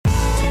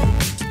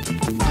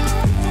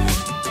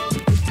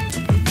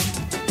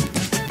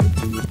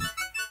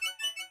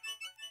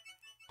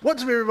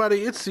What's up,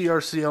 everybody? It's the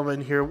RCL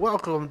Man here.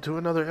 Welcome to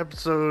another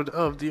episode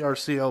of the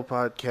RCL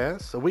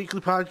Podcast, a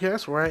weekly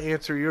podcast where I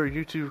answer your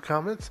YouTube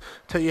comments,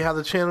 tell you how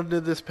the channel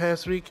did this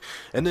past week,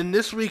 and then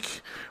this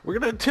week we're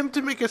going to attempt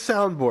to make a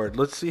soundboard.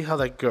 Let's see how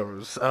that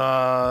goes.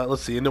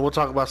 Let's see, and then we'll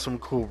talk about some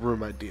cool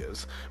room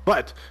ideas.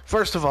 But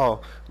first of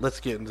all,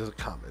 let's get into the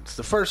comments.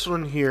 The first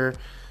one here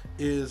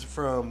is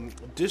from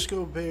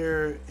Disco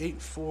Bear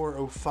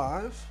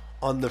 8405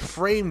 on the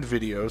framed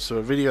video, so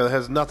a video that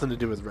has nothing to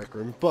do with Rec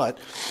Room, but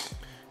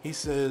he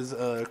says,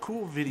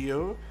 cool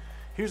video.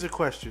 Here's a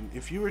question.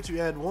 If you were to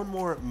add one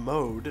more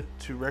mode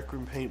to Rec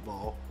Room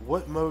Paintball,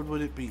 what mode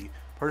would it be?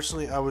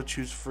 Personally, I would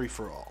choose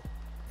free-for-all.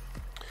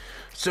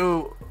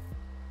 So,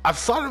 I've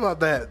thought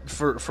about that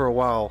for a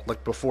while,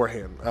 like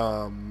beforehand.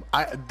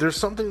 There's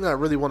something that I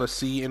really want to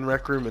see in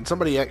Rec Room, and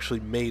somebody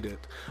actually made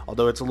it,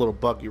 although it's a little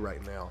buggy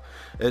right now.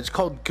 It's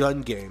called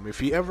Gun Game.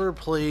 If you ever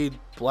played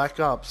Black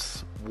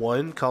Ops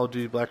 1, Call of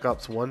Duty Black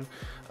Ops 1,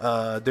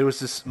 there was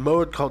this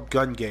mode called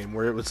Gun Game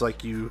where it was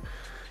like you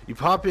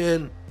pop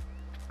in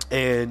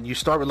and you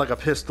start with like a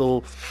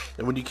pistol,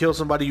 and when you kill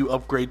somebody you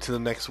upgrade to the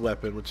next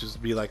weapon, which is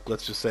be like,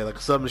 let's just say like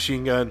a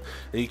submachine gun,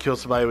 and you kill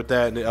somebody with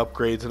that and it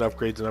upgrades and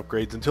upgrades and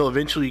upgrades until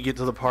eventually you get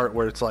to the part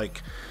where it's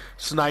like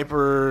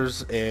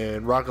snipers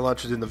and rocket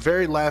launchers, and the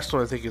very last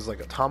one I think is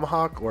like a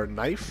tomahawk or a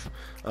knife.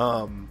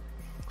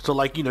 So,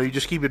 like, you know, you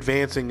just keep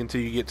advancing until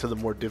you get to the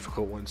more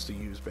difficult ones to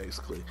use,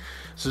 basically.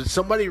 So,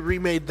 somebody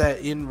remade that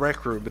in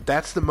Rec Room, but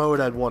that's the mode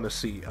I'd want to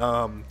see.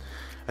 I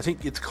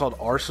think it's called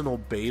Arsenal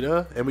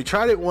Beta, and we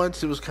tried it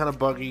once. It was kind of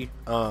buggy,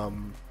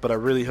 but I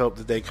really hope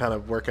that they kind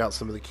of work out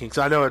some of the kinks.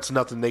 I know it's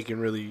nothing they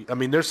can really... I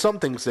mean, there's some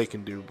things they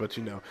can do, but,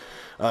 you know.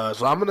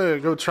 So, I'm going to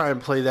go try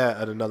and play that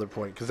at another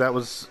point, because that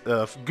was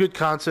a good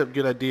concept,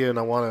 good idea, and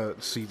I want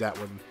to see that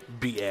one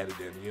be added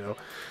in, you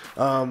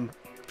know.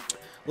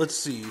 Let's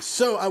see.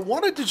 So I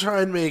wanted to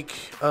try and make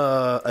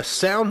a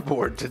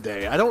soundboard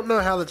today. I don't know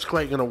how that's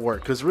quite going to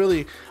work because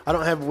really I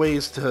don't have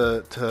ways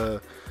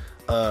to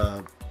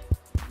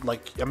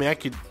like, I mean, I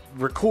could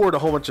record a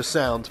whole bunch of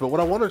sounds, but what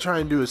I want to try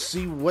and do is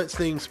see what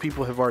things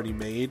people have already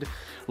made.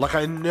 Like,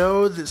 I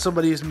know that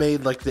somebody has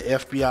made like the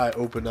FBI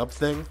open up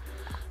thing.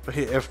 If I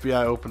hit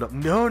FBI open up,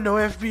 no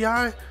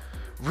FBI.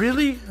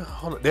 Really?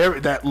 Hold on.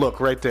 There, that look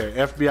right there.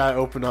 FBI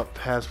open up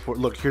passport.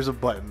 Look, here's a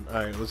button. All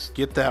right, let's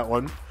get that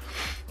one.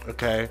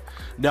 Okay,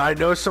 now I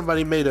know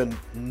somebody made a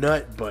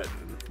nut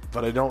button,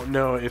 but I don't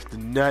know if the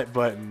nut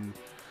button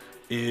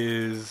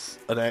is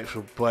an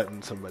actual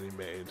button somebody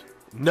made.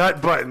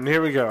 Nut button,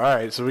 here we go.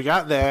 Alright, so we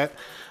got that.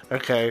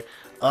 Okay,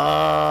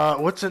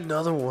 what's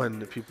another one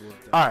that people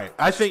have done? Alright,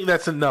 I think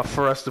that's enough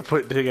for us to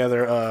put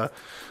together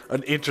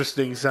an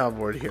interesting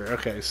soundboard here.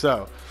 Okay,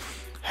 so,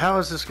 how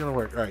is this gonna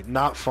work? Alright,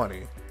 not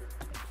funny.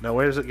 Now,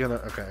 where's it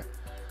gonna... Okay.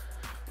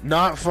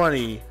 Not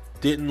funny,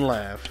 didn't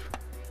laugh.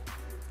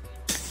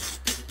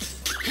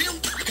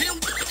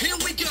 Here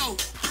we go.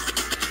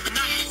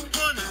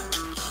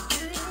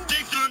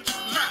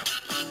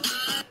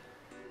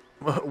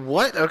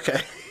 What?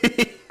 Okay.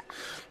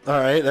 All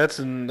right, that's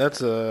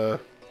a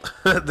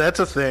that's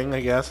a thing, I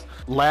guess.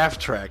 Laugh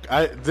track.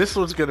 This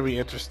one's gonna be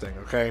interesting.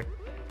 Okay.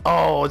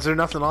 Oh, is there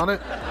nothing on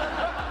it?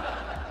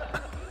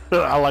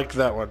 I like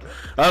that one.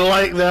 I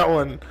like that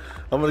one.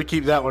 I'm gonna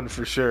keep that one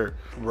for sure.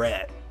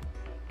 Rat.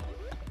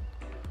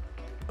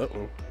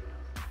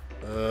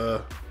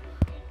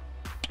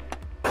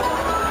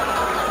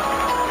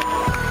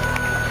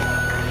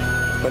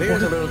 But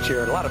here's a little cheer,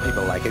 and a lot of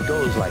people like it. It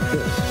goes like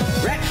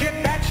this. Rat shit,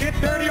 bat shit,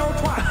 dirty old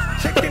twat.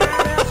 69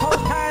 assholes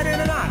tied in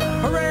a knot.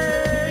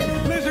 Hooray!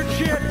 Lizard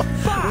shit,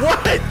 fuck!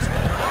 What?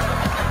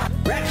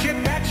 Rat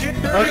shit, bat shit,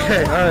 dirty Okay,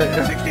 old twat.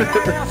 alright.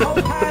 69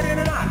 assholes tied in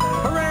a knot.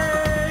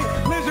 Hooray!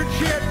 Lizard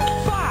shit,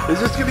 fuck! Is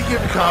this gonna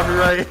give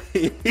copyright?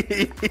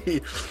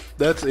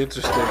 That's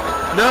interesting.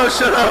 No,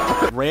 shut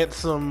up.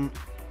 Ransom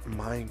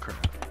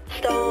Minecraft.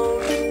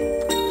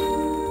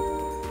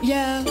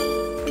 Yeah.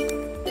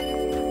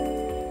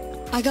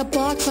 I got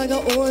blocks, I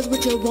got ores,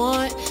 what you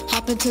want?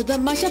 Hop into the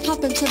mine shop,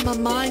 hop into my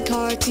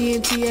minecart.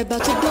 TNT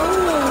about to blow.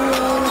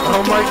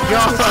 Oh my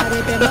god.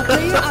 I been a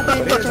player, I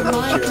been for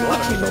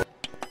Minecraft.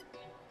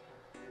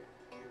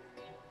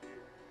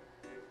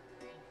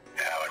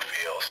 How it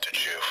feels to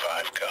chew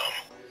 5 gum.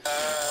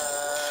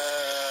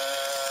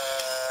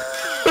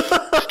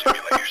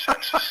 Stimulate your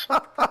senses.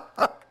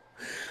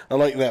 I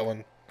like that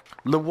one.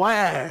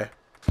 Loire.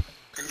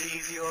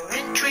 Leave your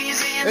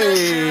entries in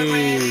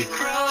Hey. the subreddit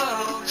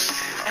grows,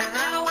 and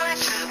I'll watch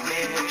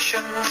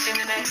submissions in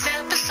the next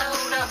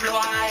episode of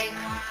Loire.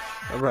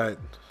 Alright.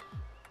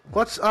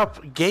 What's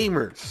up,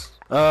 gamers?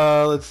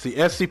 Let's see.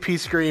 SCP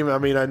Scream. I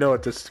mean, I know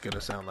what this is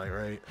gonna sound like,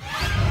 right?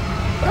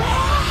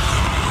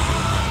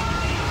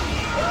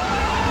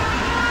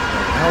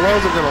 How long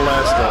is it gonna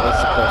last, though?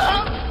 That's the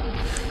question.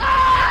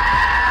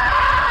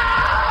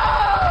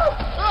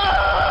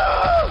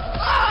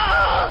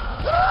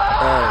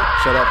 Alright,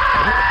 shut up.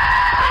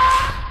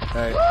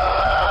 Alright.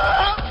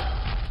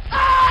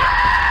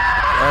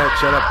 Alright,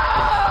 shut up.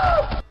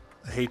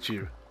 I hate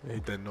you. I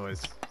hate that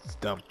noise. It's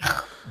dumb.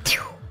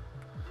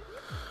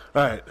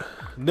 Alright.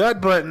 Nut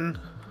button.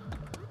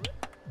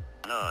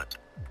 Nut.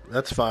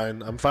 That's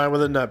fine. I'm fine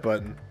with a nut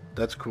button.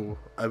 That's cool.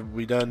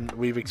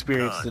 We've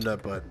experienced the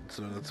nut button,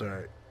 so that's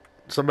alright.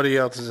 Somebody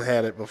else has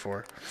had it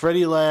before.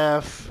 Freddy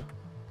laugh.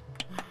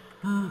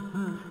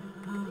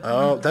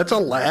 Oh, that's a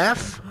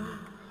laugh?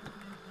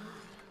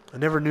 I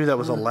never knew that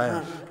was a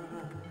laugh.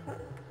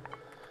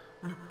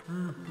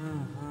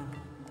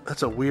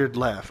 That's a weird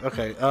laugh.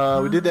 Okay,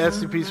 we did the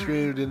SCP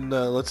screen. We didn't.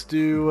 Let's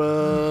do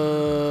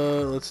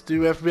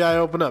FBI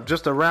open up.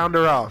 Just to round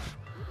her off.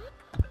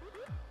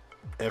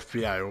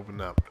 FBI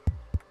open up.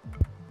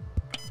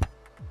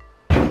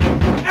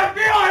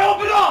 FBI,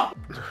 open up!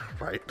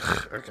 Right.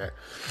 Okay.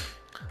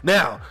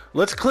 Now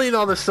let's clean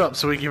all this up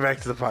so we can get back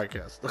to the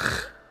podcast.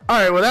 All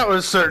right. Well, that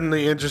was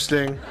certainly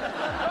interesting.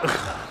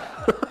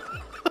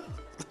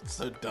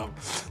 So dumb.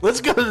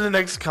 Let's go to the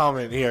next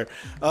comment here.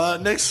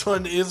 Next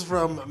one is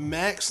from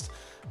Max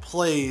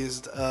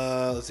Plays.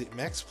 Let's see,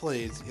 Max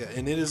Plays. Yeah,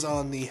 and it is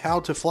on the How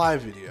to Fly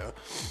video.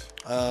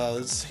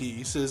 Let's see.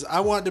 He says,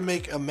 "I want to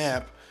make a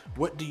map.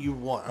 What do you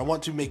want? I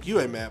want to make you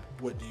a map.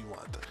 What do you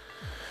want?"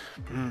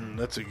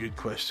 That's a good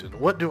question.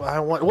 What do I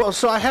want? Well,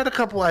 so I had a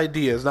couple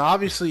ideas. Now,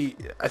 obviously,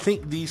 I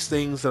think these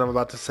things that I'm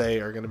about to say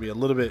are going to be a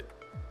little bit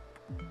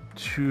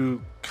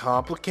too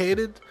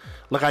complicated.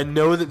 Like, I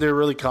know that they're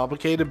really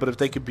complicated, but if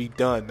they could be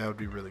done, that would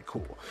be really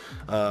cool.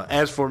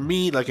 As for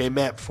me, like a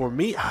map for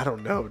me, I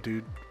don't know,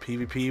 dude.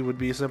 PvP would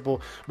be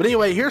simple. But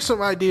anyway, here's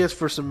some ideas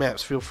for some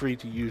maps. Feel free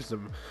to use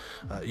them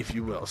if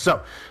you will.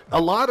 So, a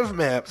lot of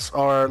maps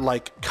are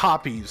like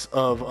copies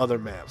of other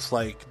maps.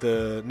 Like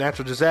the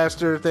natural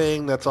disaster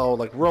thing, that's all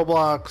like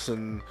Roblox,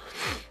 and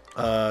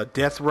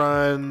Death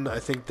Run. I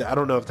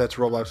don't know if that's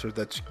Roblox or if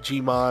that's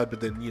Gmod,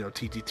 but then,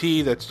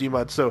 TTT, that's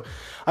Gmod. So,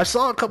 I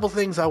saw a couple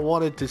things I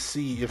wanted to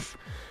see if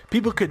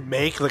people could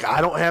make. Like, I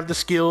don't have the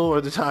skill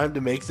or the time to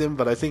make them,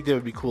 but I think they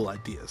would be cool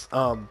ideas.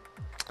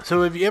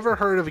 So have you ever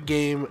heard of a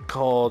game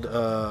called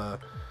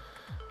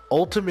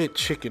Ultimate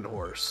Chicken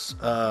Horse?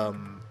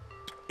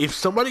 If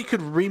somebody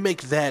could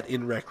remake that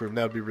in Rec Room,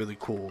 that would be really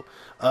cool.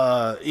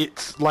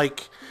 It's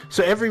like,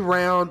 so every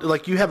round,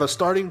 like, you have a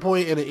starting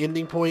point and an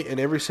ending point, and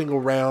every single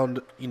round,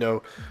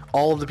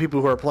 all of the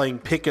people who are playing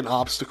pick an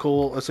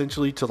obstacle,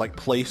 essentially, to, like,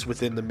 place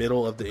within the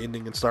middle of the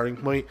ending and starting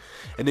point,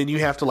 and then you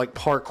have to, like,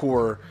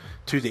 parkour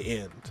to the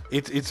end.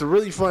 It's a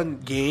really fun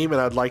game, and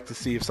I'd like to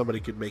see if somebody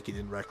could make it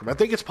in Rec Room. I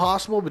think it's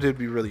possible, but it'd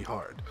be really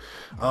hard.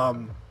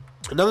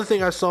 Another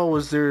thing I saw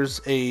was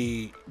there's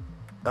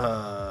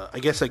I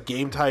guess a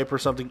game type or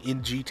something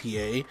in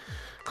GTA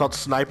called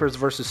Snipers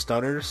versus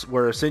Stunners,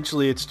 where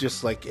essentially it's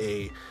just like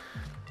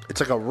it's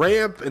like a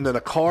ramp, and then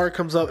a car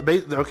comes up.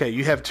 Okay,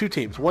 you have two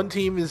teams. One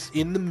team is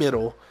in the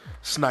middle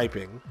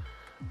sniping,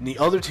 and the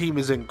other team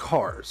is in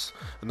cars.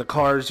 And the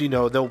cars,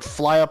 they'll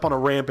fly up on a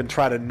ramp and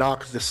try to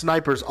knock the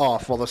snipers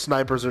off while the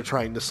snipers are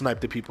trying to snipe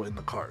the people in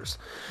the cars.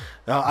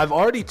 Now, I've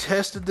already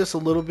tested this a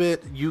little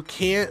bit. You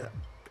can't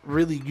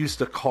really use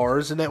the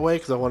cars in that way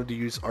because I wanted to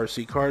use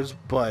RC cars,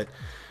 but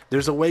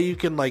there's a way you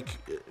can, like,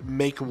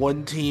 make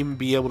one team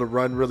be able to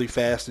run really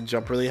fast and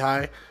jump really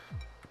high.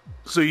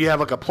 So you have,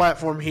 like, a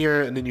platform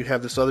here, and then you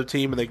have this other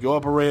team, and they go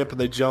up a ramp,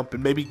 and they jump,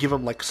 and maybe give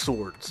them, like,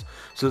 swords,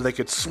 so they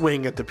could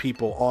swing at the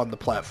people on the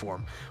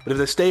platform. But if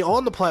they stay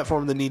on the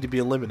platform, they need to be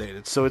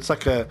eliminated. So it's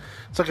like a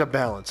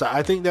balance.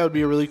 I think that would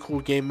be a really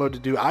cool game mode to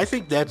do. I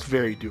think that's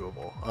very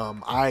doable.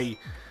 I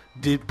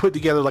did put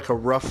together, like, a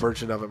rough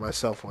version of it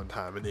myself one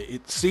time, and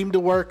it seemed to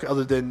work,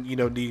 other than,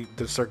 need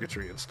the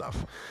circuitry and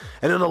stuff.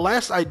 And then the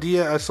last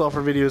idea I saw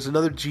for video is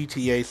another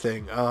GTA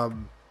thing. I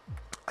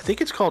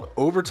think it's called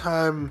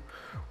Overtime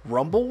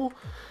Rumble.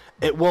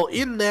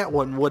 In that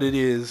one, what it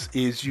is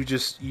you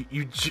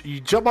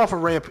jump off a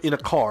ramp in a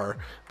car,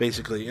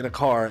 basically in a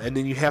car, and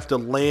then you have to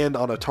land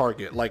on a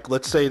target. Like,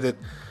 let's say that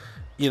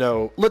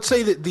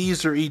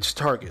these are each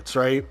targets,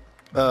 right?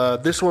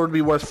 This one would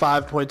be worth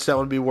 5 points, that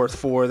one would be worth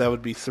 4, that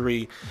would be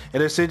 3,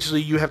 and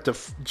essentially you have to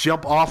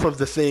jump off of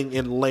the thing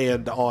and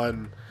land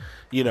on,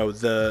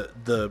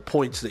 the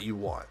points that you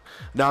want.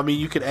 Now, I mean,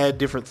 you can add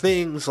different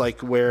things,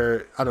 like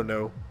where, I don't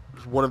know,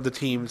 one of the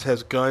teams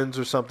has guns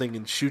or something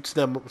and shoots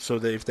them, so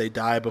that if they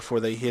die before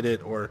they hit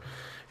it, or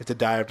if they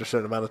die after a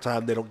certain amount of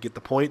time, they don't get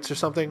the points or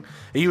something.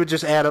 And you would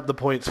just add up the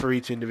points for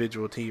each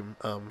individual team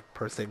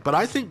per thing. But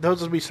I think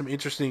those would be some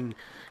interesting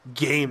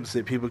games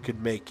that people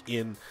could make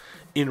in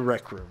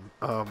Rec Room.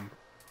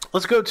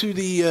 Let's go to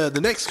the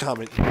next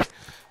comment here.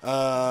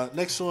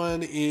 Next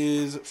one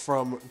is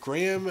from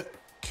Graham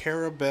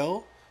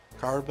Carabell,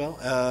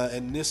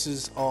 and this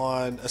is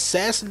on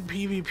Assassin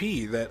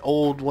PvP, that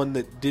old one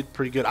that did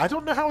pretty good. I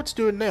don't know how it's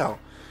doing now.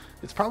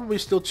 It's probably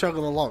still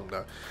chugging along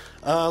though.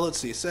 Let's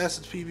see,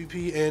 Assassin's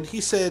PvP, and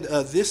he said,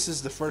 this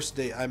is the first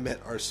day I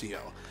met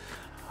RCL.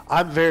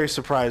 I'm very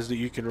surprised that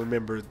you can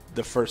remember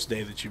the first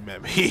day that you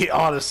met me.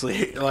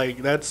 Honestly,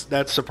 like,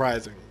 that's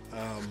surprising.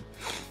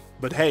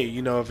 But hey,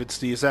 if it's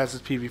the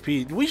Assassin's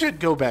PvP, we should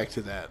go back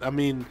to that. I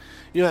mean,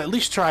 at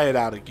least try it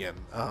out again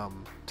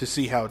to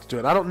see how it's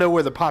doing. I don't know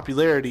where the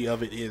popularity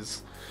of it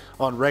is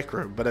on Rec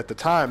Room, but at the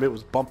time it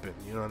was bumping,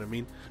 you know what I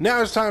mean?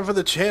 Now it's time for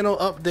the channel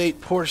update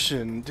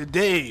portion.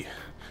 Today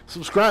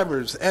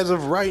subscribers as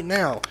of right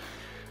now.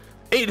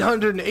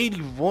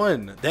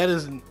 881. That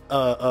is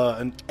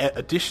an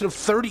addition of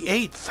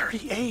 38.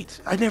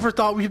 38. I never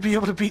thought we'd be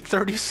able to beat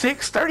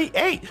 36.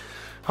 38.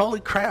 Holy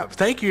crap.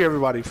 Thank you,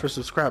 everybody, for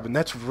subscribing.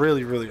 That's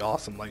really, really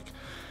awesome. Like,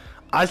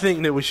 I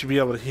think that we should be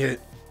able to hit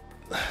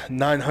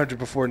 900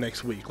 before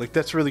next week. Like,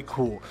 that's really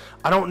cool.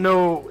 I don't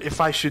know if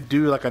I should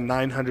do, like, a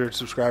 900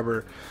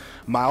 subscriber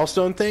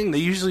milestone thing. They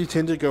usually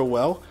tend to go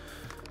well.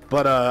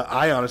 But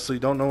I honestly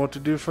don't know what to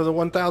do for the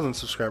 1,000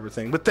 subscriber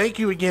thing. But thank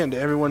you again to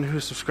everyone who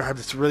subscribed.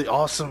 It's really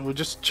awesome. We're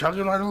just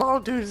chugging right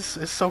along, dude.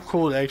 It's so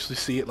cool to actually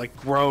see it like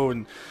grow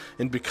and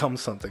become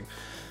something.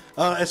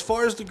 As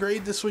far as the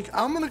grade this week,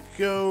 I'm gonna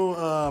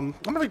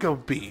go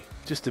B,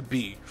 just a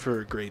B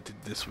for a grade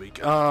this week.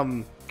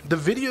 The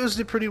videos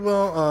did pretty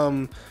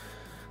well.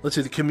 Let's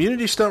see, the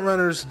community stunt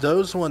runners.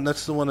 That's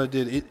the one I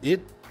did.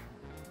 It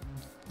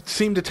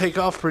seemed to take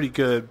off pretty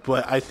good,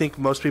 but I think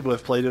most people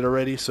have played it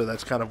already, so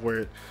that's kind of where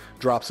it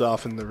drops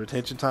off, and the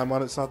retention time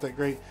on it's not that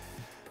great.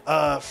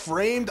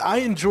 Framed, I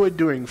enjoyed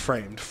doing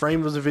Framed.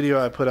 Framed was a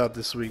video I put out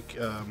this week.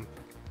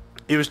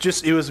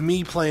 It was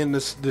me playing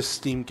this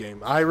Steam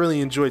game. I really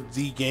enjoyed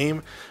the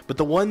game, but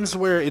the ones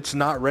where it's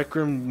not Rec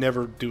Room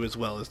never do as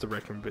well as the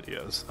Rec Room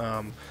videos.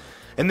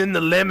 And then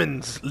the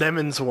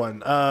Lemons one.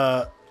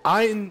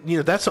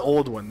 That's an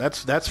old one.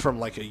 That's from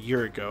like a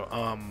year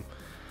ago.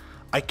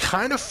 I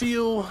kind of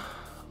feel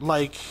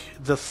like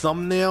the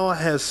thumbnail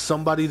has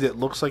somebody that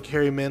looks like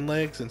Harry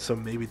Manlegs, and so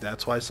maybe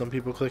that's why some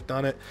people clicked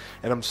on it.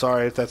 And I'm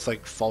sorry if that's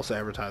like false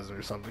advertising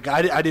or something.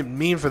 I didn't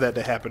mean for that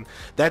to happen.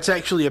 That's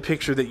actually a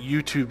picture that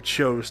YouTube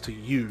chose to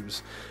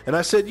use. And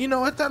I said, you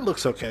know what, that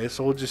looks okay,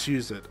 so we'll just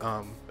use it.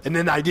 And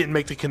then I didn't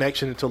make the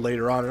connection until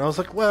later on, and I was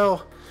like,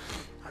 well,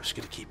 I'm just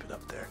going to keep it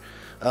up there.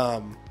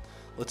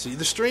 Let's see,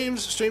 the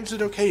streams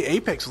did okay.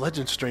 Apex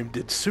Legends stream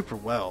did super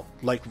well,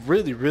 like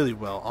really, really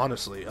well,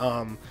 honestly.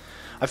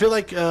 I feel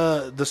like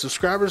the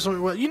subscribers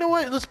went well. You know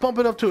what? Let's bump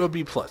it up to a B+.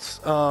 You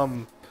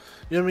know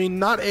what I mean?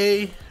 Not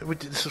A.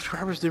 The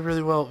subscribers did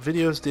really well.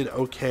 Videos did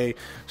okay.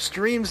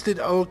 Streams did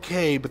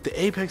okay, but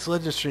the Apex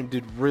Legends stream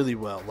did really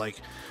well. Like,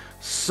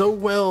 so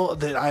well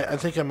that I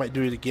think I might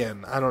do it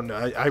again. I don't know.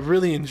 I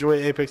really enjoy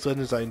Apex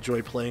Legends. I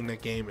enjoy playing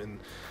that game, and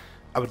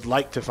I would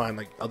like to find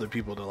like other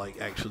people to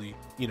like actually,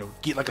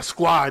 get like a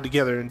squad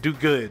together and do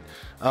good.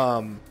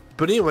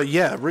 But anyway,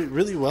 yeah,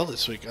 really well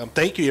this week.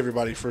 Thank you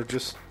everybody for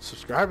just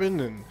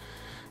subscribing and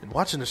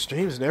watching the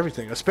streams and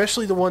everything,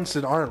 especially the ones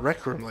that aren't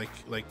Rec Room.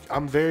 Like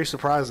I'm very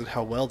surprised at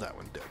how well that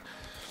one did.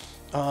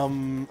 All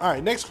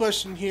right, next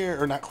question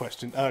here, or not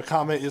question,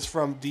 comment is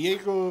from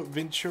Diego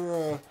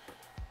Ventura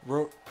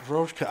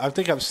Rocha. I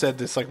think I've said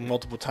this like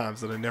multiple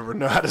times that I never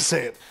know how to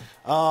say it.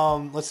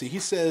 Let's see. He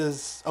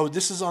says,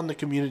 this is on the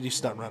community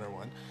stunt runner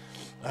one.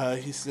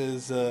 He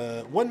says,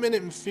 1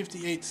 minute and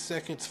 58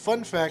 seconds.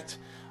 Fun fact,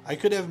 I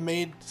could have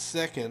made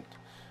second,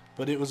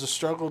 but it was a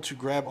struggle to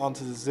grab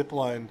onto the zip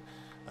line.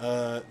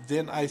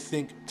 Then I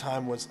think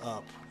time was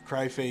up.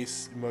 Cry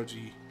face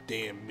emoji,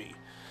 damn me.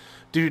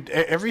 Dude,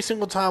 every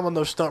single time on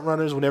those stunt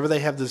runners, whenever they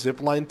have the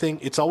zip line thing,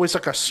 it's always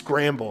like a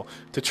scramble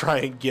to try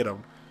and get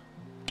them.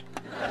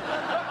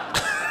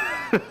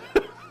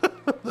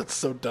 That's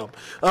so dumb.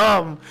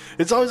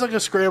 It's always like a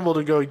scramble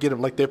to go and get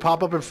them. Like, they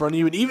pop up in front of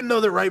you, and even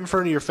though they're right in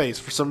front of your face,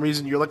 for some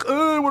reason you're like,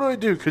 what do I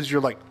do? Because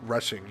you're like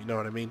rushing, you know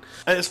what I mean?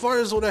 As far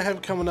as what I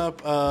have coming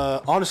up,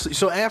 honestly,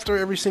 so after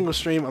every single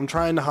stream, I'm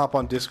trying to hop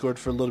on Discord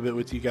for a little bit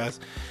with you guys.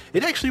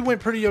 It actually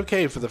went pretty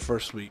okay for the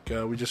first week.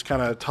 We just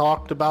kind of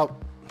talked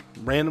about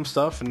random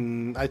stuff,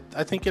 and I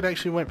think it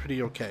actually went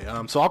pretty okay.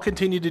 So I'll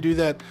continue to do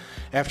that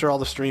after all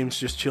the streams,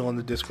 just chill on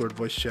the Discord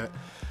voice chat.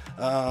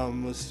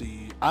 Let's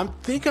see. I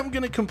think I'm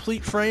going to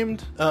complete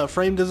Framed.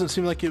 Framed doesn't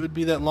seem like it would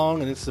be that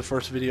long, and it's the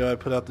first video I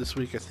put out this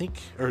week, I think,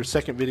 or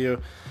second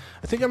video.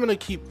 I think I'm going to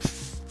keep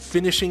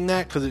finishing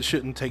that because it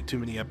shouldn't take too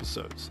many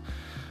episodes.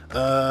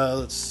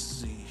 Let's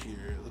see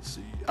here. Let's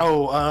see.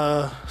 So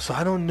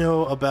I don't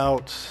know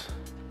about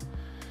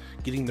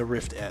getting the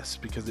Rift S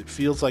because it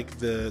feels like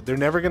they're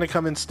never going to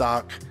come in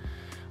stock.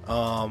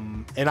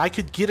 And I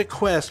could get a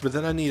Quest, but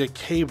then I need a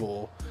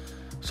cable.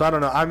 So I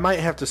don't know. I might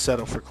have to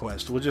settle for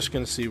Quest. We're just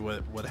going to see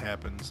what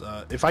happens.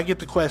 If I get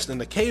the Quest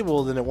and the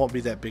cable, then it won't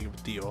be that big of a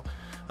deal.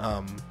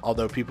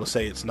 Although people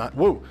say it's not.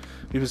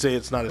 People say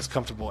it's not as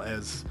comfortable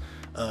as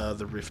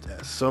the Rift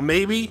S. So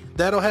maybe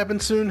that'll happen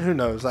soon. Who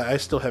knows? I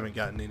still haven't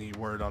gotten any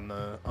word on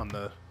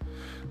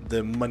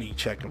the money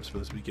check I'm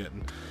supposed to be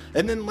getting.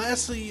 And then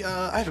lastly,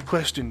 I have a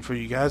question for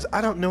you guys.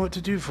 I don't know what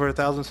to do for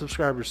 1,000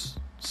 subscribers.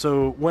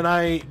 So when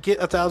I get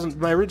 1,000,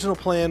 my original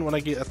plan when I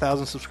get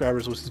 1,000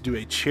 subscribers was to do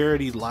a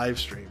charity live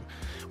stream,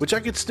 which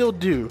I could still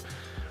do.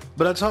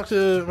 But I talked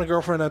to my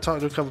girlfriend, I talked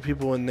to a couple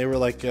people, and they were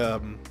like,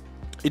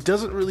 it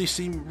doesn't really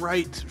seem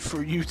right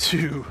for you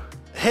to,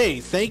 hey,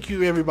 thank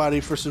you everybody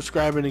for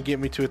subscribing and get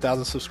me to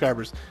 1,000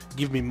 subscribers.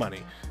 Give me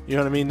money. You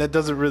know what I mean? That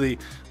doesn't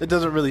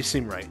really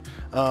seem right.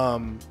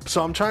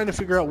 So I'm trying to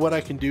figure out what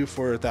I can do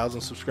for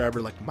 1,000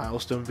 subscriber like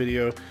milestone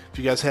video. If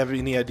you guys have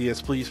any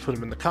ideas, please put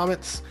them in the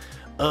comments.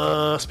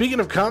 Speaking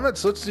of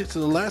comments, let's get to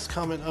the last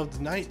comment of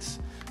the night.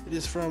 It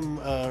is from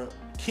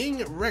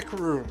King Rec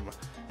Room,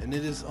 and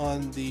it is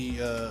on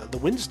the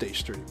Wednesday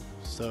stream.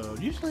 So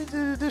usually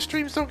the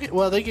streams don't get,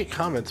 well, they get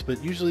comments,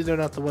 but usually they're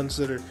not the ones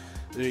that are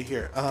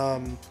here.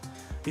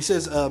 He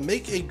says,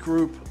 make a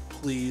group,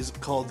 please,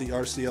 called the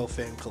RCL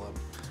Fan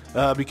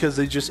Club, because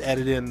they just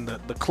added in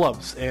the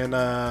clubs, and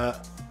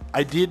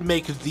I did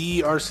make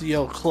the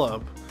RCL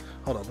Club.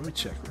 Hold on, let me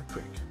check real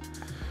quick.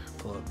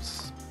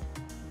 Clubs.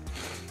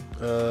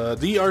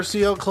 The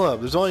RCL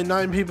Club. There's only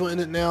 9 people in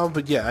it now,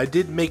 but yeah, I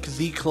did make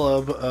the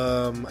club.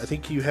 I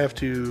think you have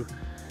to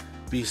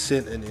be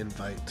sent an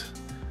invite.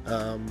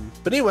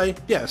 But anyway,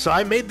 yeah, so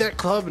I made that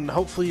club, and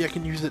hopefully I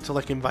can use it to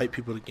like invite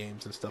people to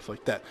games and stuff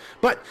like that.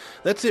 But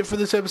that's it for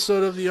this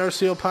episode of the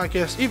RCL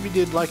podcast. If you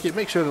did like it,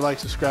 make sure to like,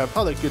 subscribe,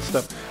 all that good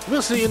stuff.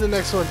 We'll see you in the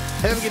next one.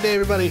 Have a good day,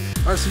 everybody.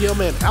 RCL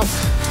Man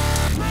out.